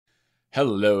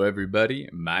Hello everybody,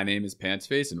 my name is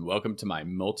Pantsface and welcome to my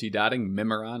multi-dotting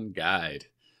Mimiron guide.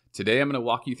 Today I'm going to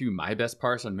walk you through my best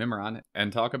parse on Mimiron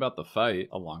and talk about the fight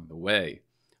along the way.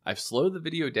 I've slowed the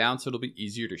video down so it'll be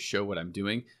easier to show what I'm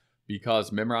doing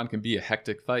because Mimiron can be a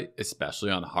hectic fight, especially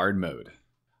on hard mode.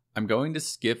 I'm going to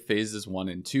skip phases 1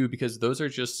 and 2 because those are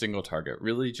just single target.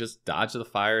 Really just dodge the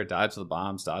fire, dodge the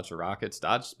bombs, dodge the rockets,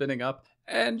 dodge spinning up,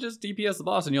 and just DPS the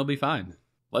boss and you'll be fine.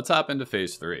 Let's hop into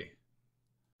phase 3.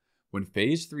 When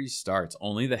phase 3 starts,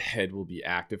 only the head will be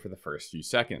active for the first few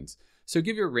seconds. So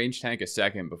give your range tank a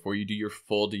second before you do your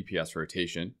full DPS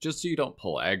rotation, just so you don't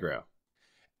pull aggro.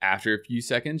 After a few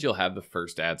seconds, you'll have the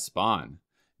first ad spawn.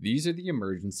 These are the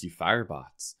emergency fire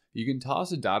bots. You can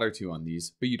toss a dot or two on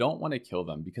these, but you don't want to kill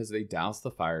them because they douse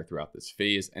the fire throughout this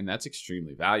phase, and that's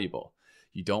extremely valuable.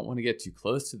 You don't want to get too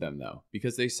close to them though,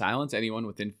 because they silence anyone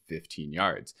within 15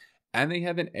 yards. And they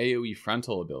have an AoE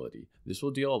frontal ability. This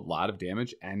will deal a lot of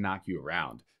damage and knock you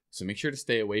around, so make sure to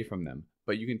stay away from them,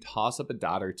 but you can toss up a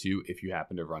dot or two if you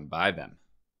happen to run by them.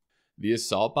 The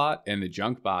assault bot and the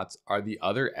junk bots are the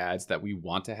other ads that we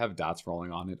want to have dots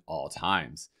rolling on at all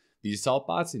times. The assault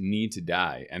bots need to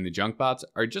die, and the junk bots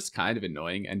are just kind of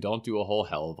annoying and don't do a whole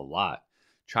hell of a lot.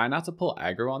 Try not to pull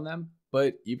aggro on them,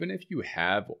 but even if you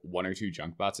have 1 or 2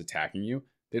 junk bots attacking you,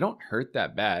 they don't hurt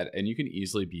that bad and you can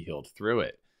easily be healed through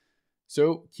it.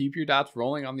 So keep your dots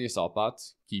rolling on the assault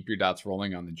bots, keep your dots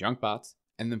rolling on the junk bots,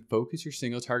 and then focus your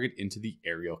single target into the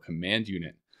aerial command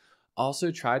unit. Also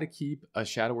try to keep a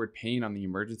Shadow Word Pain on the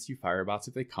emergency fire bots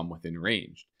if they come within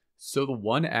range. So the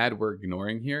one ad we're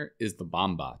ignoring here is the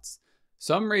bomb bots.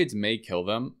 Some raids may kill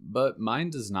them, but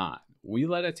mine does not. We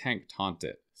let a tank taunt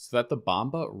it, so that the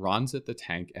bomb bot runs at the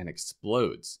tank and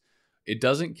explodes. It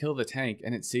doesn't kill the tank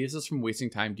and it saves us from wasting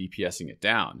time DPSing it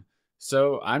down.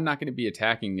 So I'm not going to be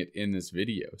attacking it in this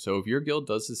video. So if your guild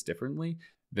does this differently,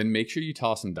 then make sure you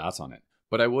toss some dots on it.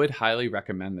 But I would highly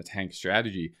recommend the tank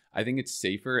strategy. I think it's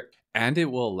safer and it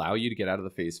will allow you to get out of the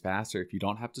phase faster if you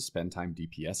don't have to spend time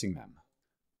DPSing them.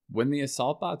 When the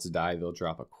assault bots die, they'll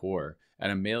drop a core,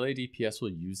 and a melee DPS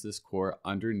will use this core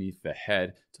underneath the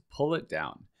head to pull it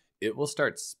down. It will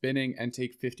start spinning and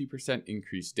take 50%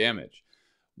 increased damage.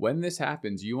 When this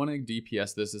happens, you want to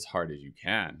DPS this as hard as you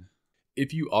can.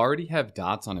 If you already have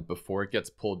dots on it before it gets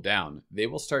pulled down, they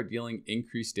will start dealing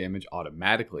increased damage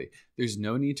automatically. There's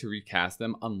no need to recast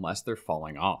them unless they're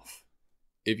falling off.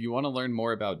 If you want to learn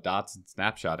more about dots and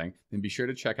snapshotting, then be sure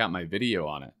to check out my video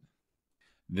on it.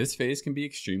 This phase can be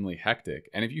extremely hectic,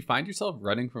 and if you find yourself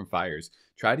running from fires,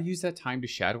 try to use that time to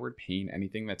Shadow Word Pain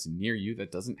anything that's near you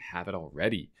that doesn't have it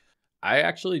already. I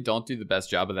actually don't do the best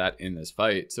job of that in this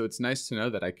fight, so it's nice to know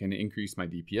that I can increase my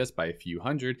DPS by a few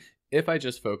hundred if I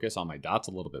just focus on my dots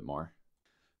a little bit more.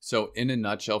 So in a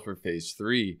nutshell for phase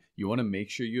 3, you want to make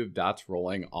sure you have dots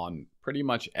rolling on pretty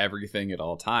much everything at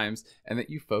all times and that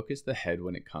you focus the head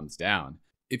when it comes down.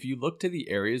 If you look to the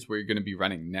areas where you're going to be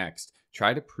running next,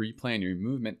 try to pre-plan your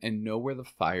movement and know where the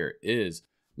fire is.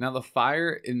 Now the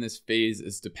fire in this phase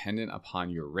is dependent upon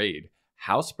your raid.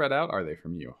 How spread out are they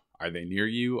from you? Are they near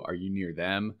you? Are you near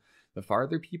them? The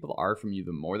farther people are from you,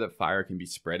 the more that fire can be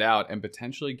spread out and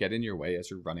potentially get in your way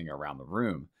as you're running around the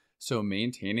room. So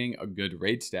maintaining a good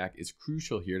raid stack is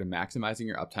crucial here to maximizing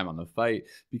your uptime on the fight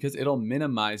because it'll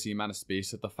minimize the amount of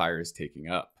space that the fire is taking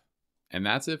up. And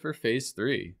that's it for phase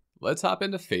 3. Let's hop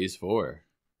into phase 4.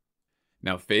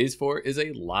 Now phase 4 is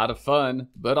a lot of fun,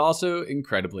 but also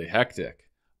incredibly hectic.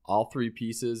 All 3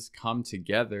 pieces come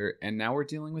together and now we're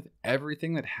dealing with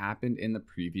everything that happened in the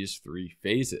previous 3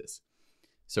 phases.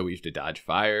 So we have to dodge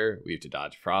fire, we have to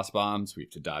dodge frost bombs, we have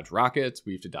to dodge rockets,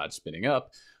 we have to dodge spinning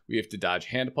up, we have to dodge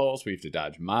hand pulse, we have to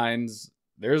dodge mines.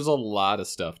 There's a lot of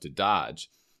stuff to dodge.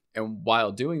 And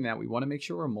while doing that, we want to make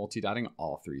sure we're multi-dotting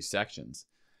all 3 sections.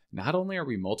 Not only are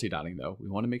we multi-dotting though, we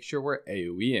want to make sure we're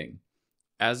AoEing.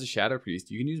 As a Shadow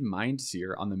Priest, you can use Mind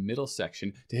Seer on the middle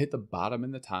section to hit the bottom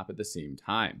and the top at the same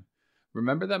time.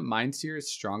 Remember that Mind Seer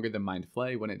is stronger than Mind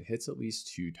Flay when it hits at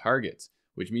least 2 targets.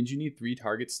 Which means you need 3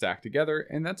 targets stacked together,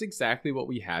 and that's exactly what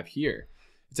we have here.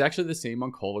 It's actually the same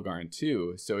on Kolagharn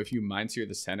too, so if you Mind Seer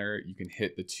the center, you can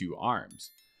hit the 2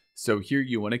 arms. So here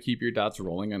you want to keep your dots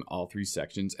rolling on all 3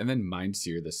 sections and then Mind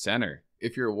Seer the center.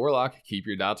 If you're a Warlock, keep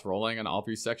your dots rolling on all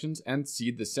 3 sections and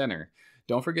Seed the center.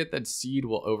 Don't forget that Seed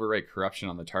will overwrite Corruption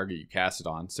on the target you cast it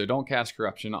on, so don't cast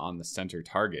Corruption on the center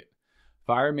target.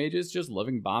 Fire Mages just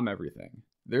living bomb everything.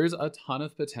 There's a ton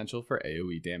of potential for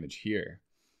AoE damage here.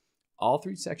 All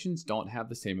 3 sections don't have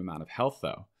the same amount of health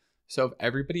though. So if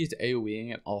everybody is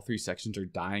AoEing and all 3 sections are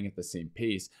dying at the same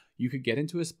pace, you could get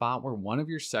into a spot where one of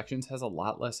your sections has a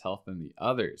lot less health than the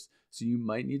others. So you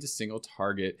might need to single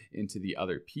target into the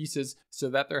other pieces so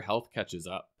that their health catches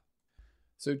up.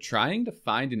 So trying to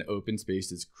find an open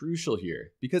space is crucial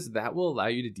here because that will allow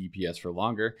you to DPS for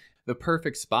longer. The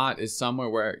perfect spot is somewhere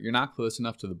where you're not close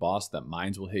enough to the boss that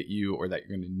mines will hit you or that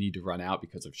you're going to need to run out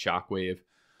because of shockwave.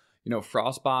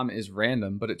 Frost bomb is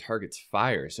random, but it targets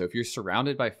fire. So if you're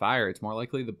surrounded by fire, it's more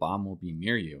likely the bomb will be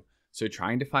near you. So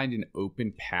trying to find an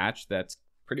open patch that's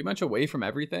pretty much away from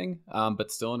everything, but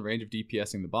still in range of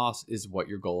DPSing the boss is what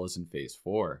your goal is in phase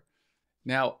 4.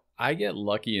 Now, I get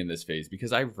lucky in this phase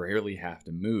because I rarely have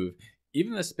to move.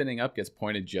 Even the spinning up gets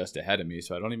pointed just ahead of me,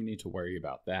 so I don't even need to worry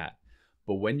about that.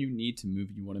 But when you need to move,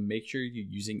 you want to make sure you're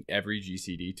using every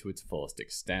GCD to its fullest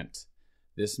extent.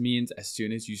 This means as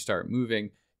soon as you start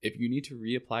moving, if you need to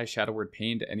reapply Shadow Word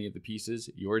Pain to any of the pieces,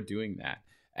 you're doing that.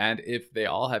 And if they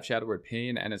all have Shadow Word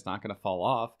Pain and it's not going to fall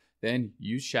off, then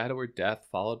use Shadow Word Death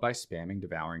followed by spamming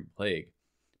Devouring Plague.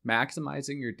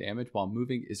 Maximizing your damage while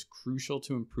moving is crucial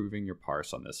to improving your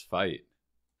parse on this fight.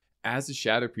 As a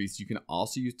Shadow Priest, you can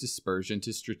also use Dispersion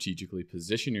to strategically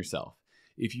position yourself.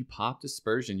 If you pop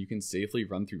Dispersion, you can safely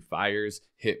run through fires,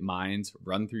 hit mines,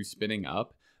 run through spinning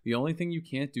up. The only thing you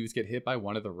can't do is get hit by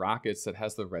one of the rockets that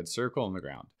has the red circle on the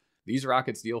ground. These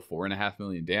rockets deal 4.5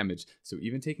 million damage, so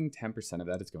even taking 10% of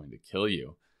that is going to kill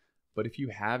you. But if you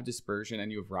have Dispersion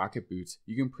and you have rocket boots,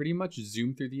 you can pretty much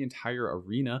zoom through the entire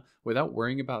arena without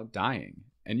worrying about dying.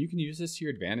 And you can use this to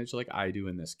your advantage like I do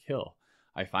in this kill.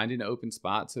 I find an open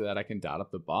spot so that I can dot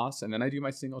up the boss, and then I do my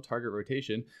single target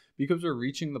rotation because we're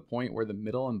reaching the point where the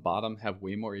middle and bottom have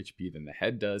way more HP than the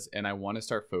head does, and I want to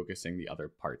start focusing the other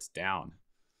parts down.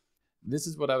 This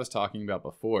is what I was talking about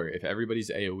before. If everybody's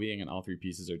AoEing and all 3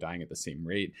 pieces are dying at the same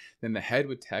rate, then the head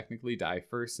would technically die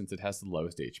first since it has the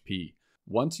lowest HP.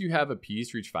 Once you have a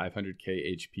piece reach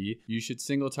 500k HP, you should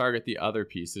single target the other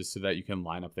pieces so that you can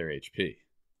line up their HP.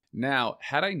 Now,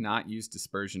 had I not used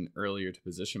Dispersion earlier to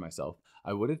position myself,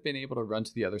 I would have been able to run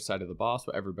to the other side of the boss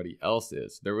where everybody else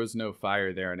is. There was no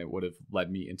fire there and it would have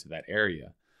led me into that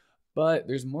area. But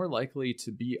there's more likely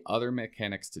to be other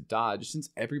mechanics to dodge since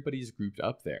everybody's grouped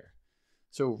up there.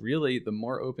 So really, the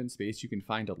more open space you can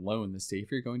find alone, the safer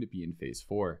you're going to be in phase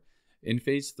 4. In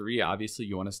phase 3, obviously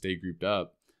you want to stay grouped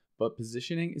up. But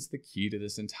positioning is the key to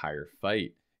this entire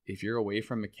fight. If you're away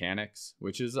from mechanics,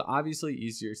 which is obviously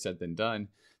easier said than done,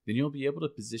 then you'll be able to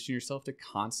position yourself to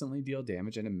constantly deal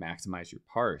damage and to maximize your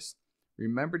parse.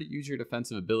 Remember to use your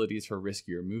defensive abilities for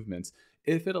riskier movements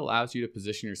if it allows you to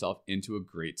position yourself into a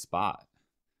great spot.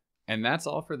 And that's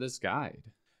all for this guide.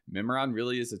 Mimiron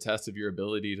really is a test of your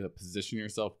ability to position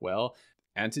yourself well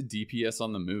and to DPS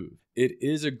on the move. It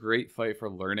is a great fight for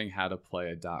learning how to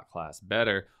play a dot class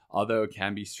better, although it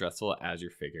can be stressful as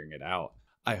you're figuring it out.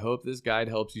 I hope this guide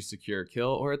helps you secure a kill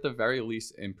or at the very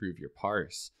least improve your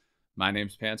parse. My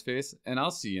name's Pantsface, and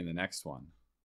I'll see you in the next one.